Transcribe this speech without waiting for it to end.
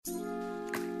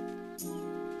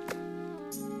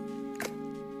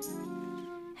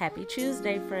Happy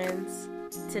Tuesday, friends.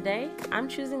 Today, I'm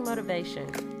choosing motivation.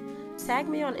 Tag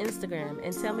me on Instagram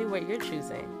and tell me what you're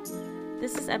choosing.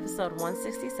 This is episode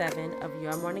 167 of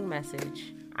Your Morning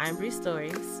Message. I'm Bree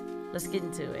Stories. Let's get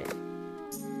into it.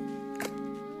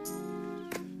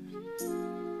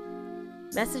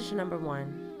 Message number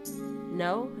 1.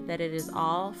 Know that it is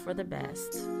all for the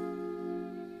best.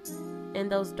 In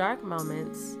those dark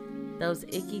moments, those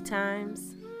icky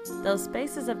times, those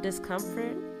spaces of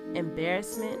discomfort,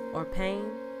 embarrassment, or pain,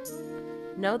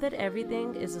 know that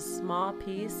everything is a small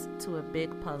piece to a big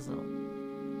puzzle.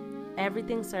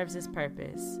 Everything serves its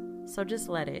purpose, so just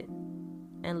let it,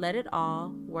 and let it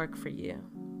all work for you.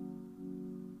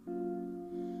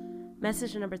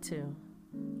 Message number 2.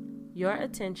 Your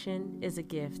attention is a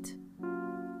gift.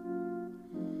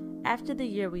 After the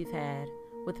year we've had,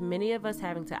 with many of us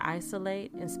having to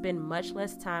isolate and spend much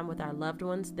less time with our loved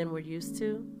ones than we're used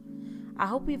to, I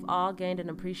hope we've all gained an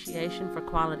appreciation for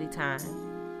quality time.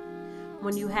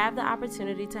 When you have the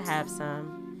opportunity to have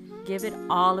some, give it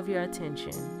all of your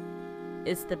attention.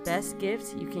 It's the best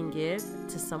gift you can give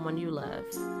to someone you love.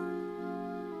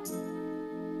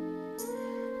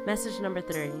 Message number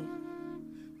 3.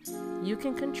 You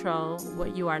can control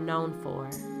what you are known for.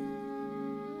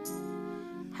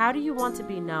 How do you want to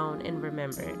be known and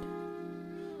remembered?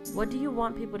 What do you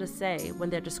want people to say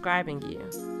when they're describing you?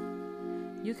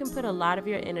 You can put a lot of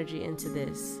your energy into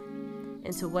this,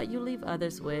 into what you leave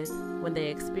others with when they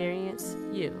experience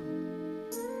you.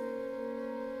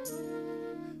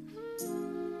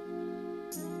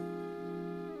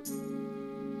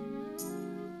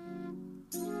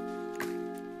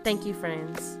 Thank you,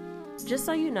 friends. Just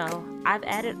so you know, I've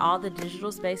added all the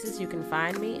digital spaces you can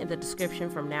find me in the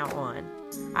description from now on.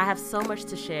 I have so much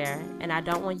to share, and I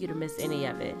don't want you to miss any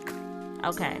of it.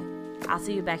 Okay, I'll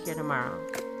see you back here tomorrow.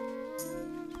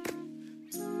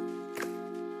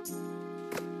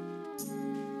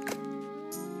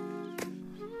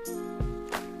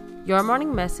 Your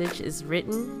Morning Message is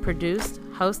written, produced,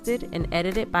 hosted, and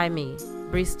edited by me,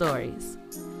 Bree Stories.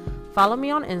 Follow me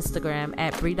on Instagram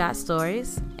at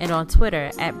Bree.stories and on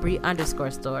Twitter at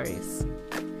Bree_stories.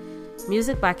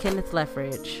 Music by Kenneth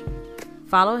Leffridge.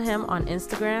 Follow him on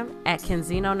Instagram at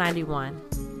Kenzino91.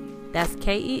 That's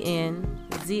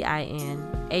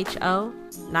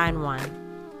KENZINHO91.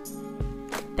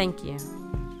 Thank you.